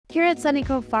Here at Sunny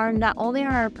Cove Farm, not only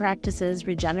are our practices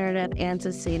regenerative and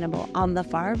sustainable on the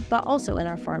farm, but also in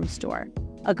our farm store.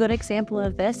 A good example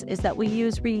of this is that we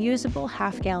use reusable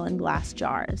half-gallon glass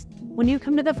jars. When you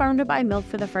come to the farm to buy milk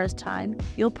for the first time,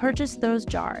 you'll purchase those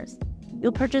jars.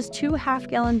 You'll purchase 2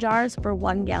 half-gallon jars for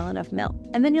 1 gallon of milk,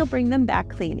 and then you'll bring them back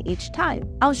clean each time.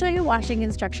 I'll show you washing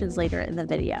instructions later in the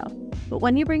video. But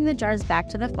when you bring the jars back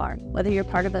to the farm, whether you're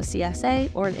part of a CSA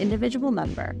or an individual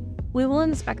member, we will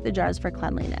inspect the jars for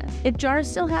cleanliness. If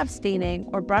jars still have staining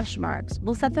or brush marks,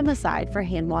 we'll set them aside for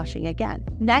hand washing again.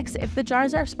 Next, if the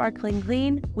jars are sparkling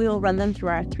clean, we will run them through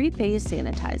our 3-phase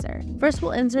sanitizer. First,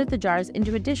 we'll insert the jars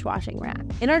into a dishwashing rack.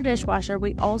 In our dishwasher,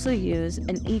 we also use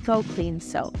an eco-clean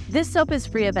soap. This soap is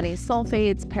free of any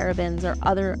sulfates, parabens, or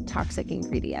other toxic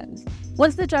ingredients.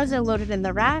 Once the jars are loaded in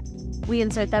the rack, we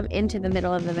insert them into the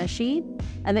middle of the machine,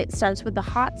 and it starts with the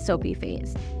hot, soapy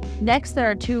phase. Next, there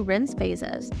are 2 rinse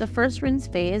phases. The first rinse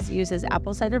phase uses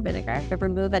apple cider vinegar to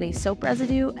remove any soap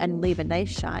residue and leave a nice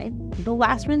shine. The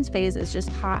last rinse phase is just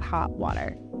hot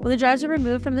water. When the jars are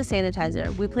removed from the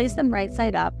sanitizer, we place them right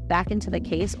side up back into the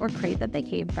case or crate that they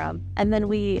came from, and then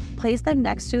we place them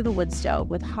next to the wood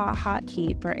stove with hot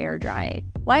heat for air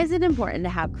drying. Why is it important to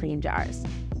have clean jars?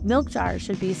 Milk jars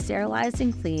should be sterilized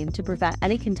and cleaned to prevent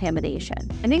any contamination.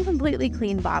 An incompletely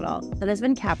clean bottle that has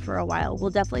been capped for a while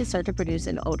will definitely start to produce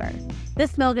an odor.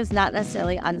 This milk is not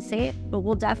necessarily unsafe, but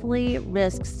will definitely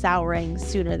risk souring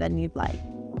sooner than you'd like.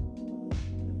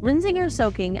 Rinsing or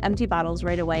soaking empty bottles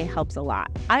right away helps a lot.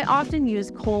 I often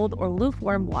use cold or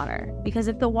lukewarm water because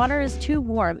if the water is too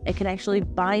warm, it can actually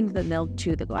bind the milk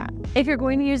to the glass. If you're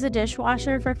going to use a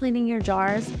dishwasher for cleaning your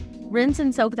jars, rinse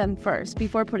and soak them first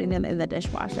before putting them in the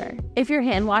dishwasher. If you're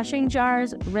hand washing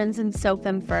jars, rinse and soak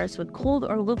them first with cold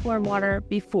or lukewarm water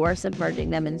before submerging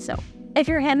them in soap. If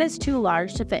your hand is too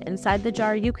large to fit inside the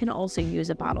jar, you can also use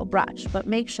a bottle brush, but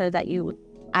make sure that you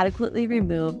adequately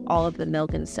remove all of the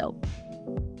milk and soap.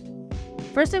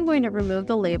 First, I'm going to remove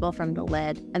the label from the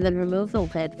lid and then remove the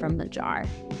lid from the jar.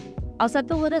 I'll set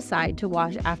the lid aside to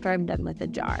wash after I'm done with the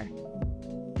jar.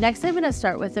 Next, I'm going to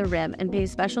start with the rim and pay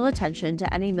special attention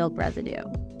to any milk residue.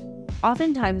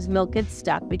 Oftentimes, milk gets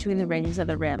stuck between the rings of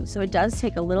the rim, so it does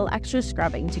take a little extra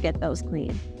scrubbing to get those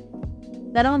clean.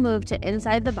 Then I'll move to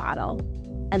inside the bottle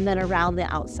and then around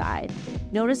the outside.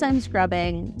 Notice I'm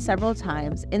scrubbing several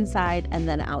times inside and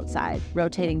then outside,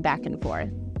 rotating back and forth.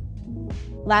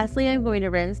 Lastly, I'm going to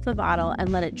rinse the bottle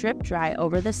and let it drip dry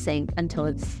over the sink until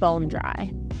it's bone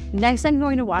dry. Next, I'm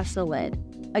going to wash the lid.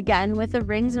 Again, with the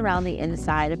rings around the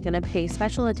inside, I'm going to pay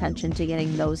special attention to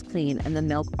getting those clean and the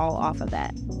milk all off of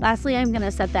it. Lastly, I'm going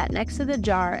to set that next to the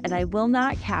jar and I will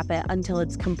not cap it until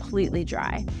it's completely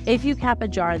dry. If you cap a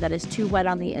jar that is too wet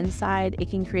on the inside, it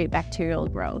can create bacterial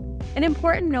growth. An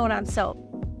important note on soap.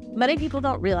 Many people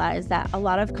don't realize that a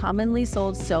lot of commonly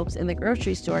sold soaps in the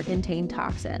grocery store contain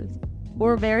toxins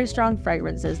or very strong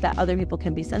fragrances that other people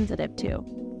can be sensitive to.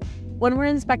 When we're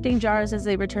inspecting jars as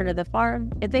they return to the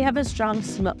farm, if they have a strong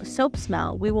soap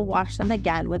smell, we will wash them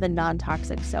again with a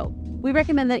non-toxic soap. We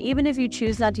recommend that even if you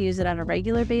choose not to use it on a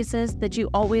regular basis, that you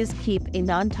always keep a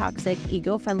non-toxic,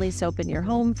 eco-friendly soap in your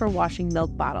home for washing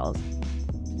milk bottles.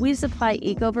 We supply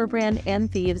Ecover brand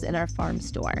and Thieves in our farm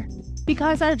store.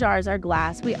 Because our jars are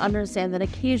glass, we understand that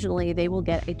occasionally they will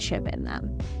get a chip in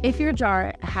them. If your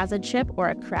jar has a chip or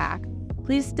a crack,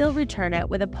 please still return it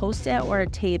with a Post-it or a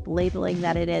tape labeling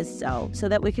that it is so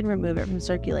that we can remove it from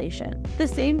circulation. The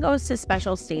same goes to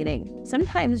special staining.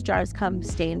 Sometimes jars come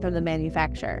stained from the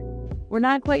manufacturer. We're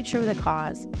not quite sure the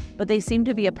cause, but they seem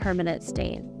to be a permanent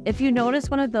stain. If you notice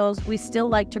one of those, we still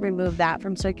like to remove that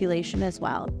from circulation as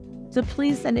well. So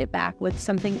please send it back with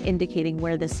something indicating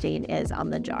where the stain is on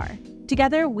the jar.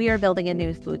 Together, we are building a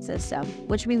new food system,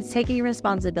 which means taking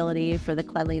responsibility for the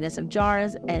cleanliness of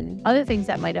jars and other things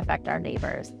that might affect our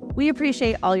neighbors. We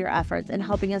appreciate all your efforts in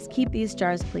helping us keep these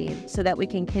jars clean so that we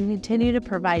can continue to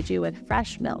provide you with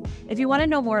fresh milk. If you want to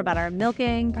know more about our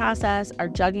milking process, our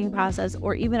jugging process,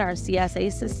 or even our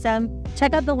CSA system,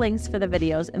 check out the links for the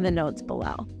videos in the notes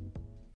below.